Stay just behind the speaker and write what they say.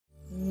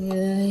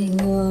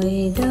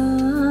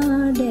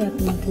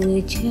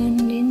từ chân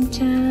đến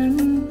trán,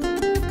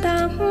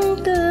 tóc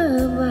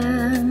tơ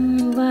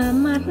vàng và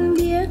mắt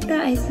biếc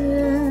đại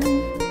dương.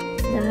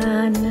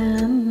 Đà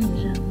Nam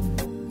rồng,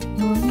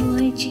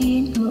 môi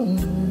chín mộng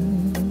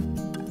hồng,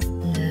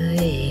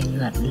 lời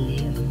ngọt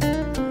liềm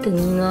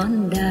từng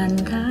ngón đàn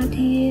tha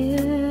thiết.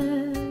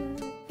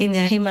 In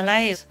the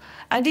Himalayas,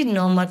 I didn't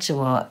know much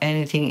about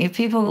anything. If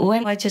people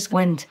went, I just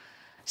went.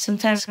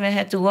 Sometimes I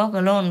had to walk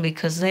alone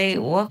because they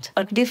walked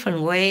a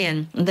different way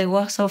and they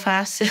walked so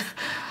fast.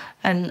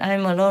 And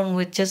I'm alone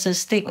with just a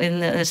stick,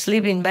 and the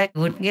sleeping bag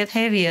would get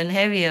heavier and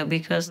heavier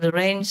because the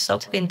rain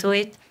soaked into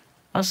it.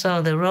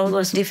 Also, the road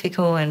was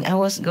difficult and I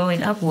was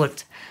going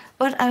upward.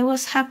 But I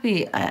was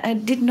happy. I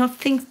did not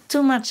think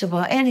too much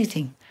about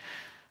anything.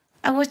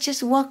 I was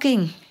just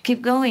walking,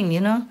 keep going,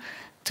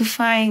 to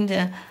find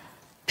a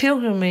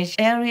pilgrimage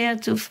area,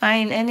 to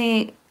find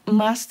any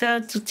master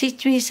to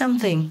teach me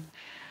something.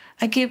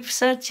 I keep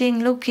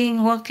searching,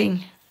 looking,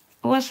 walking.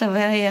 It was a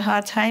very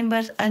hard time,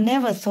 but I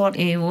never thought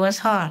it was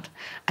hard.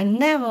 I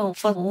never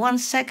for 1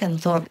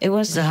 second thought it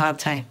was a hard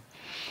time.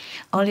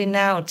 Only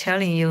now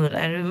telling you,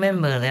 I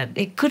remember that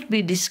it could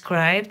be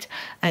described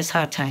as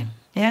hard time,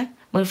 yeah?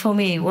 But for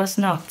me, it was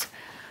not.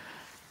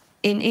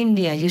 In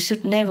India, you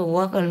should never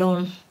walk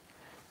alone.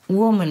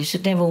 Woman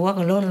should never walk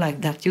alone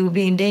like that. You will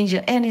be in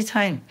danger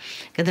anytime.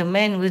 Because the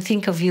man will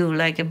think of you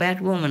like a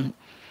bad woman.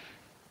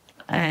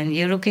 And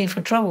you're looking for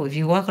trouble if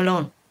you walk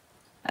alone.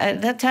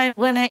 At that time,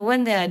 when I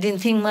went there, I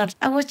didn't think much.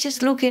 I was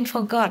just looking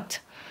for God.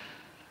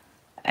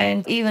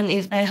 And even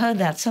if I heard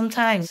that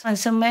sometimes, when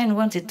some man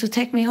wanted to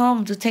take me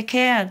home, to take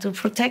care, to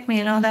protect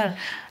me and all that,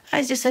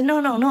 I just said,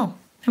 no,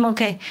 I'm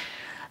okay.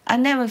 I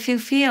never feel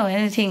fear or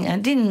anything. I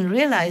didn't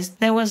realize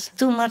there was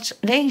too much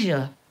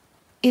danger.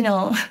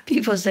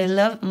 People say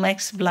love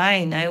makes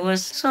blind. I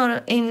was sort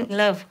of in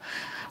love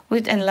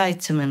with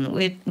enlightenment,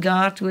 with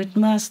God, with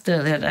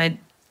Master, that I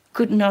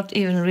could not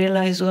even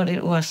realize what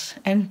it was.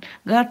 And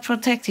God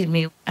protected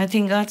me. I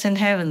think God in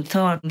heaven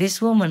thought,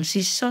 this woman,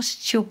 she's so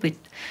stupid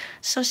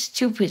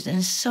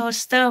and so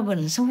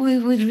stubborn. So we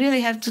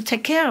really have to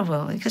take care of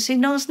her because she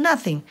knows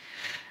nothing.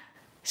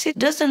 She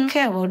doesn't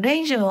care about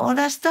danger, all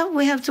that stuff.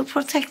 We have to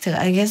protect her.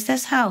 I guess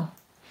that's how.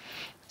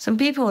 Some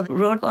people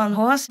rode on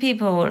horse.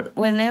 People,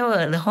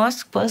 whenever the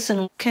horse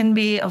person can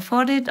be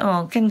afforded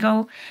or can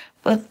go,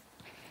 but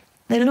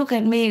they look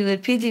at me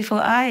with pitiful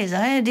eyes.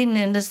 I didn't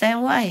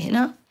understand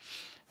why,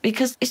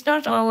 because it's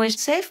not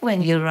always safe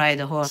when you ride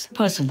a horse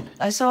person.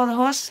 I saw the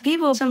horse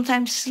people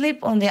sometimes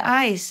slip on the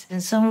ice,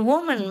 and some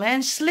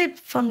man slip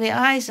from the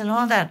ice and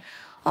all that.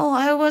 Oh,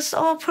 I was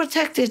all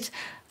protected.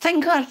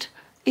 Thank God.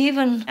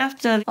 Even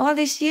after all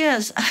these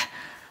years,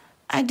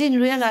 I didn't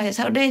realize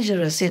how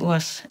dangerous it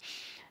was.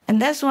 And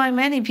that's why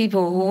many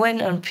people who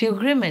went on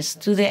pilgrimage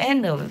to the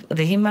end of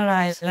the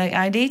Himalayas, like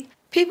I did,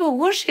 people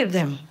worship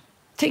them,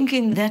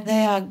 thinking that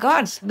they are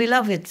God's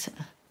beloved,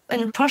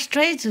 and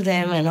prostrate to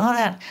them and all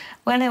that.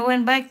 When I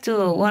went back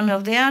to one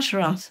of the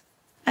ashrams,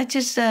 I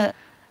just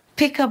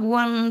pick up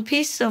one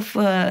piece of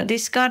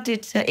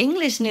discarded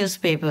English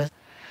newspaper.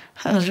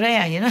 It was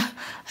rare, I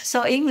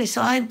saw English,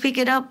 so I'd pick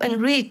it up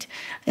and read.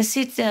 I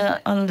sit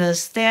on the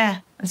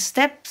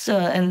steps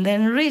and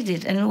then read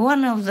it. And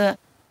one of the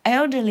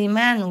elderly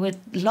man with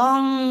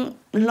long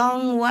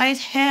white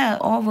hair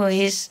over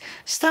his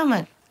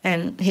stomach,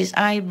 and his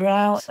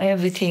eyebrows,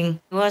 everything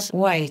was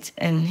white.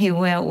 And he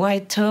wear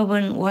white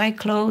turban, white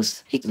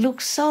clothes. He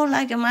looked so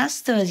like a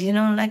master,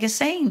 like a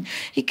saint.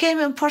 He came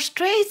and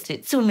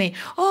prostrated to me.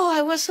 Oh,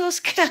 I was so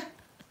scared.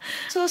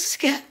 So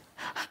scared.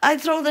 I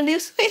throw the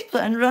newspaper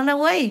and run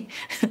away.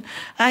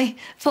 I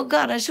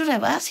forgot. I should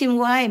have asked him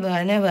why, but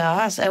I never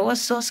asked. I was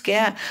so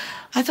scared.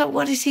 I thought,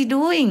 what is he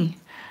doing?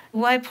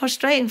 Why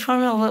prostrate in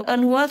front of an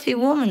unworthy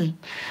woman?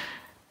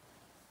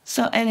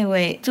 So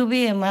anyway, to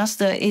be a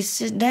master is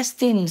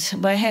destined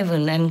by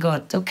heaven and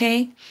God,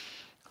 okay?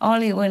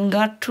 Only when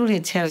God truly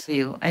tells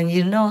you and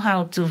you know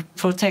how to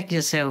protect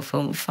yourself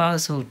from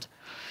falsehood,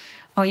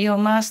 or your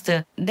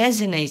master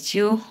designates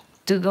you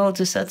to go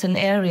to certain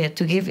area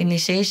to give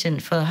initiation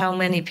for how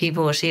many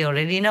people she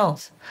already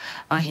knows,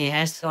 or he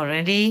has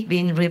already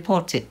been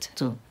reported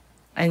to.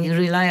 And you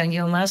rely on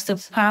your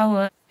master's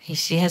power.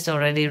 She has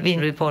already been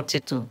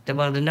reported to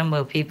about the number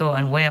of people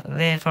and where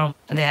they're from,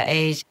 their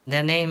age,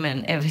 their name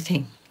and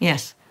everything.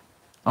 Yes.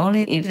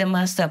 Only if the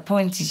master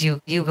appointed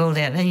you, you go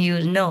there. Then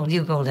you know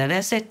you go there.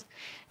 That's it.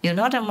 You're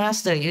not a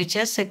master. You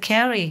just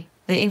carry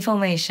the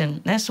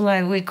information. That's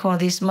why we call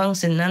these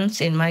monks and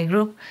nuns in my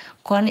group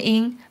Kuan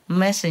Yin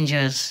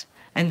messengers.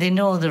 And they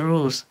know the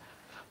rules.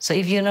 So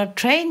if you're not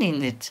trained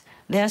in it,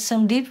 there are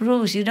some deep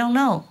rules you don't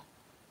know.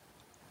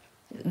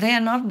 They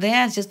are not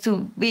there just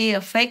to be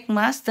a fake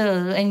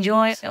master,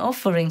 enjoy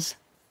offerings.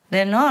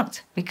 They're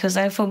not, because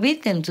I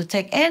forbid them to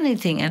take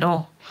anything at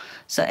all.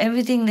 So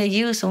everything they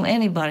use from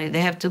anybody,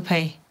 they have to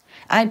pay.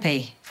 I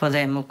pay for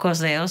them. Of course,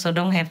 they also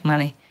don't have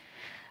money.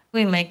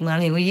 We make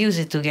money, we use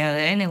it together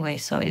anyway,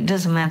 so it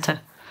doesn't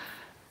matter.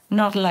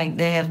 Not like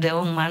they have their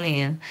own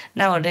money. And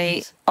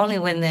nowadays, only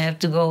when they have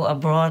to go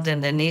abroad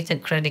and they need a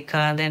credit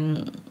card,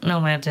 then no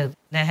matter,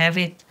 they have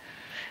it.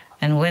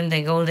 And when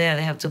they go there,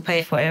 they have to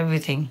pay for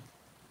everything.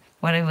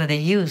 Whatever they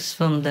use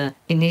from the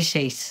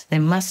initiates, they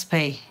must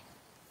pay.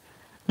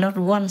 Not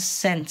 1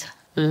 cent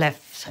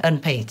left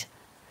unpaid.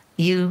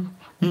 You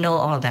know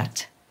all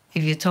that.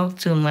 If you talk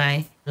to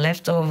my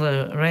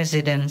leftover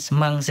residents,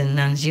 monks and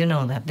nuns, you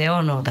know that. They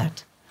all know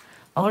that.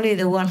 Only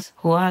the ones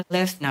who are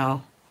left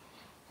now,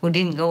 who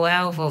didn't go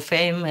out for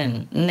fame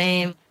and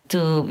name,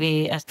 to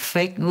be a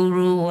fake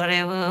guru,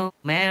 whatever,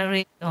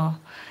 married or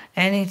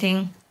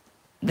anything,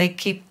 they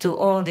keep to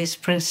all these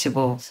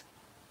principles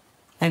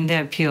and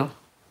they're pure.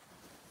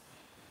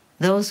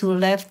 Those who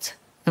left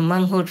the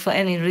monkhood for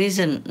any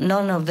reason,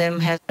 none of them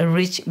has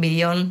reached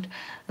beyond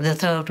the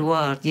third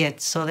world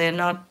yet, so they're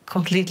not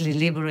completely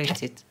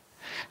liberated.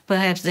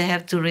 Perhaps they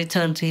have to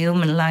return to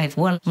human life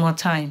one more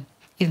time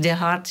if their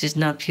heart is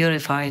not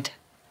purified.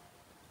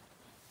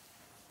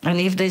 And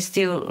if they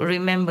still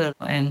remember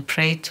and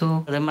pray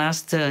to the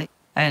Master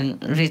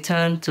and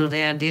return to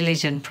their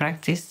diligent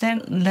practice,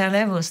 then their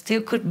level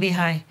still could be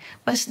high,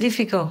 but it's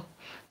difficult.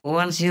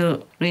 Once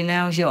you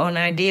renounce your own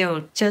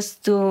ideal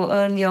just to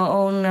earn your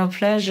own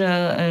pleasure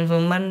and for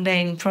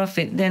mundane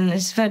profit, then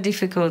it's very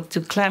difficult to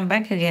climb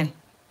back again.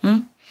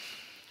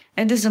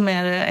 It doesn't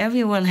matter.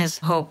 Everyone has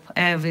hope.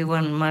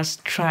 Everyone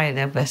must try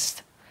their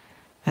best.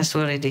 That's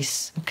what it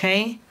is,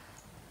 okay?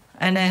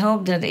 And I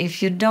hope that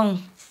if you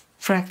don't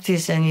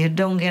practice and you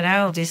don't get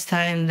out this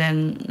time,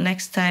 then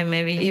next time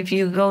maybe if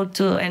you go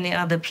to any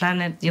other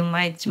planet, you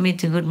might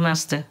meet a good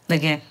master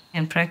again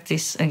and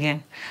practice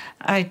again.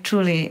 I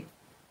truly,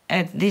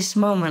 at this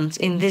moment,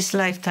 in this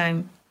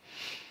lifetime,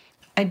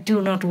 I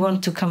do not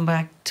want to come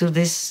back to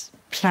this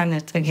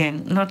planet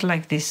again. Not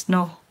like this,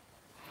 no.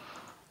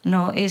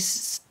 No,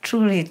 it's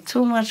truly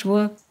too much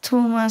work,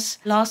 too much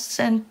loss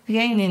and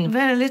gaining,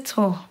 very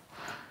little.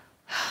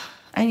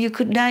 And you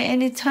could die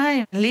any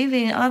time,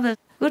 leaving other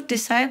good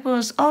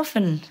disciples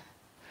often.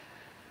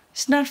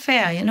 It's not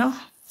fair, you know.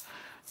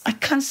 I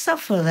can't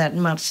suffer that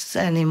much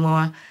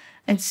anymore.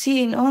 And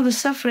seeing all the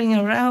suffering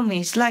around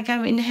me, it's like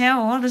I'm in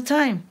hell all the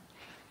time.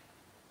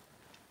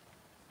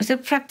 The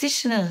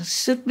practitioner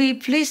should be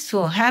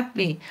blissful,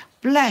 happy,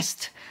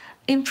 blessed,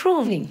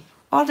 improving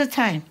all the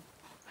time.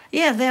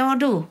 Yeah, they all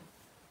do.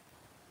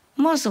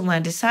 Most of my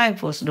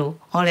disciples do,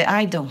 only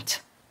I don't.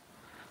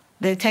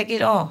 They take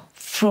it all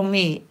from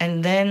me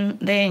and then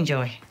they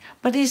enjoy.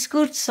 But it's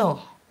good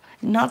so.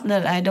 Not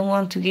that I don't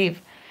want to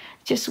give.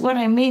 Just what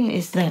I mean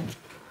is that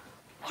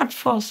what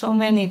for so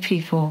many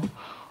people?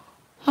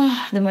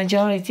 The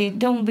majority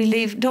don't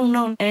believe, don't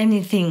know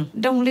anything,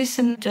 don't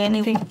listen to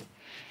anything.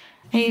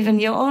 Even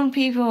your own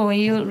people,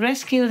 you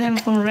rescue them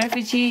from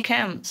refugee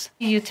camps.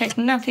 You take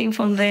nothing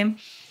from them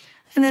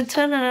and then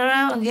turn it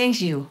around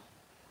against you.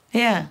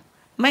 Yeah,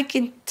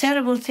 making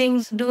terrible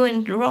things,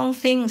 doing wrong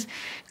things,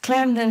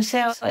 claim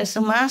themselves as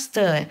a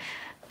master,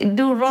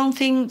 do wrong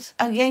things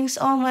against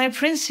all my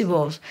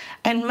principles,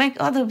 and make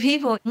other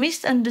people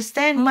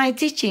misunderstand my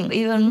teaching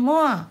even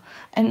more,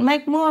 and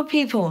make more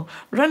people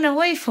run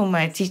away from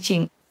my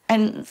teaching.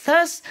 And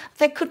thus,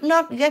 they could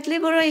not get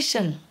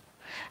liberation.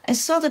 And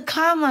so the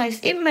karma is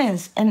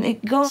immense, and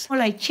it goes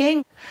like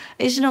chain.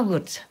 It's no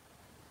good.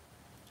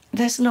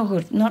 That's no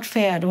good, not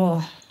fair at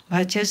all.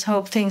 I just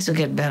hope things will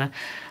get better.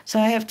 So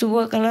I have to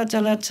work a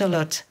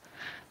lot.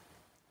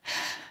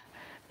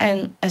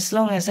 And as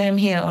long as I'm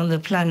here on the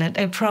planet,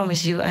 I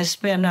promise you I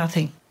spare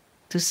nothing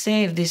to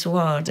save this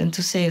world and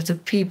to save the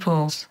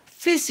people's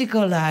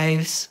physical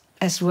lives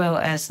as well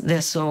as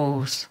their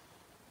souls.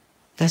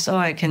 That's all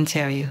I can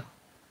tell you.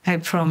 I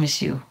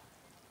promise you.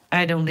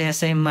 I don't dare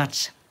say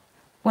much.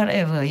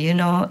 Whatever,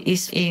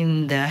 is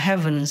in the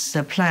heavens,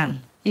 the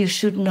plan. You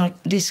should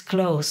not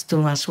disclose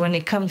too much when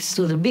it comes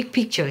to the big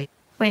picture.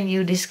 When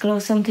you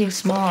disclose something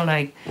small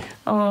like,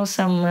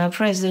 some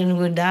president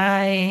will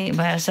die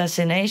by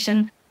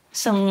assassination,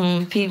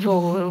 some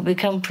people will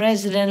become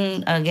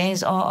president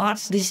against all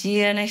odds this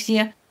year, next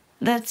year,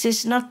 that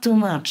is not too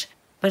much.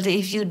 But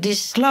if you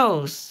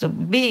disclose the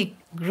big,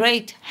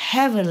 great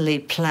heavenly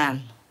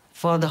plan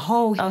for the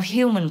whole of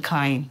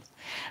humankind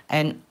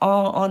and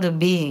all other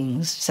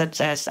beings,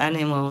 such as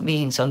animal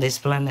beings on this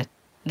planet,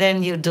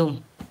 then you're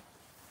doomed.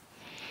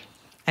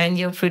 And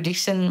your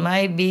prediction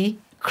might be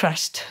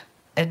crushed.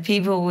 And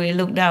people will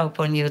look down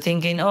upon you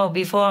thinking,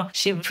 before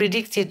she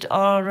predicted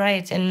all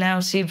right and now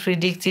she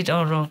predicted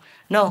all wrong.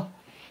 No,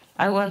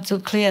 I want to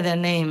clear their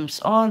names.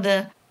 All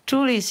the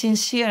truly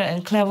sincere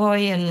and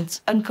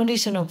clairvoyant,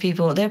 unconditional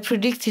people, they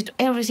predicted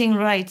everything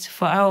right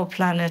for our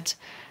planet,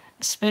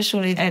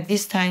 especially at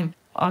this time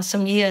or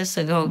some years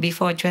ago,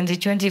 before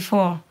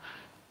 2024,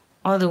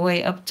 all the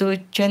way up to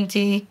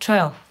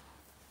 2012,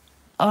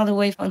 all the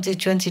way until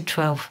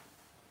 2012.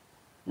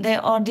 They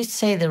all did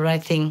say the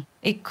right thing.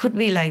 It could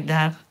be like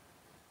that.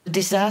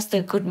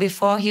 Disaster could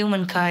befall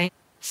humankind.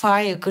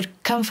 Fire could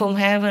come from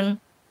heaven.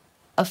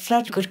 A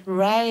flood could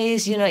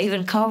rise,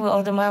 even cover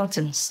all the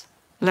mountains.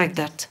 Like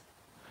that.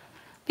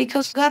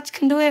 Because God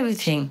can do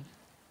everything.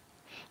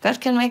 God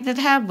can make that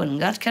happen.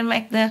 God can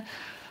make the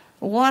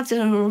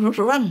water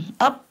run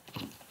up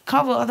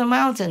cover all the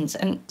mountains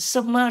and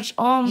submerge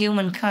all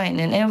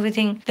humankind and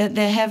everything that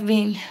they have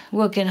been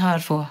working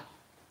hard for.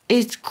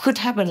 It could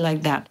happen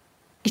like that.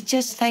 It's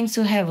just thanks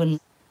to heaven,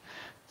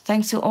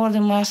 thanks to all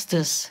the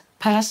masters,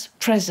 past,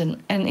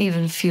 present, and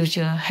even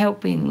future,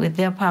 helping with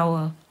their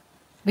power,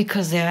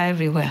 because they are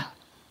everywhere.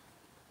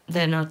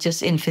 They're not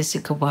just in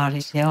physical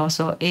bodies, they're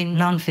also in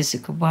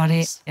non-physical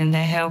bodies, and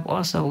they help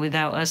also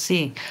without us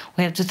seeing.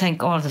 We have to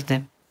thank all of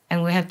them.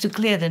 And we have to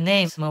clear the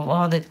names of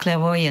all the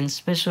clairvoyants,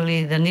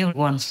 especially the new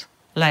ones,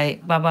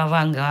 like Baba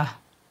Vanga.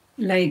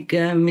 Like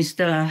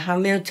Mr.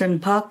 Hamilton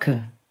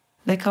Parker.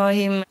 They call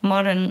him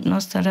modern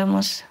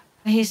Nostradamus.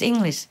 He's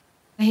English.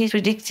 He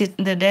predicted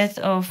the death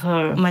of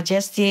Her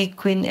Majesty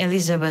Queen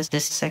Elizabeth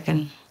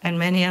II and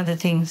many other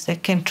things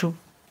that came true.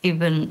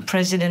 Even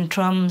President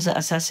Trump's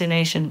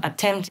assassination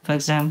attempt, for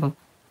example.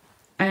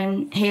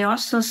 And he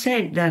also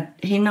said that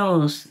he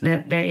knows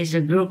that there is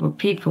a group of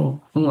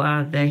people who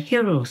are the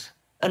heroes.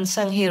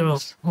 Unsung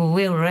heroes who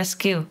will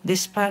rescue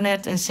this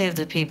planet and save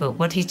the people,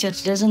 but he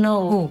just doesn't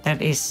know who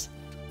that is.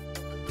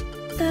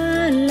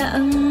 Ta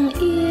lặng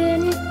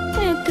yên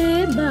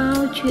tế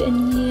bào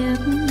chuyện nghiệp,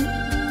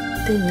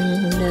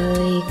 từng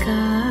lời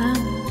ca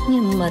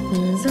như mật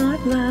rót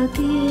vào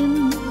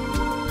tim,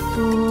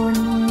 buồn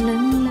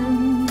lâng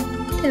lâng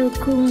theo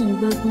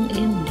cung bậc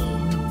êm đềm.